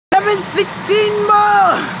716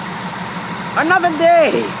 more. Another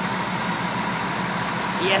day.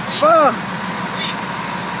 Yes, bro.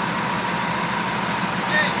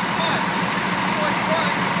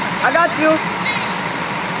 I got you.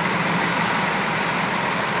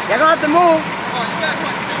 Y'all gonna have to move. Oh, you got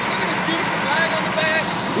one too. Look at this beautiful flag on the back.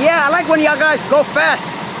 Yeah, I like when y'all guys go fast.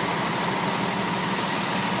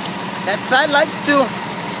 That side lights too.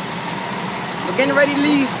 We're getting ready to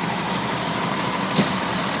leave.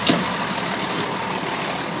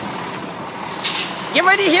 Get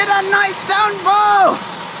ready to hear that nice sound, bro.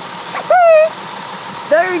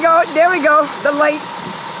 There we go. There we go. The lights.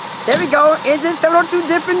 There we go. Engine 702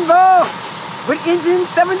 dipping, bro. With engine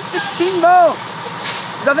 716, bro.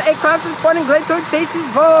 The other aircraft is Spartan Gladiator faces,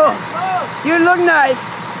 bro. You look nice.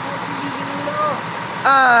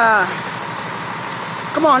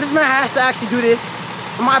 Come on, this man has to actually do this.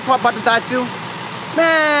 My part about to die too.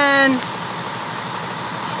 Man.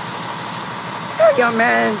 There we go,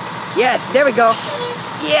 man. Yes, there we go.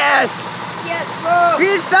 Yes. Yes, bro.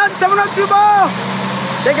 Peace out, 702, bro.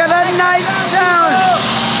 They got that nice sound.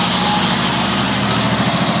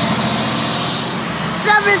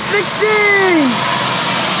 716.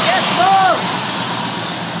 Yes, bro.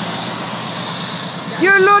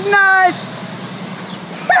 You look nice.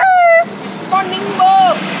 He's spawning,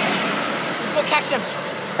 bro. Let's go catch him.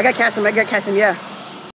 I gotta catch him, yeah.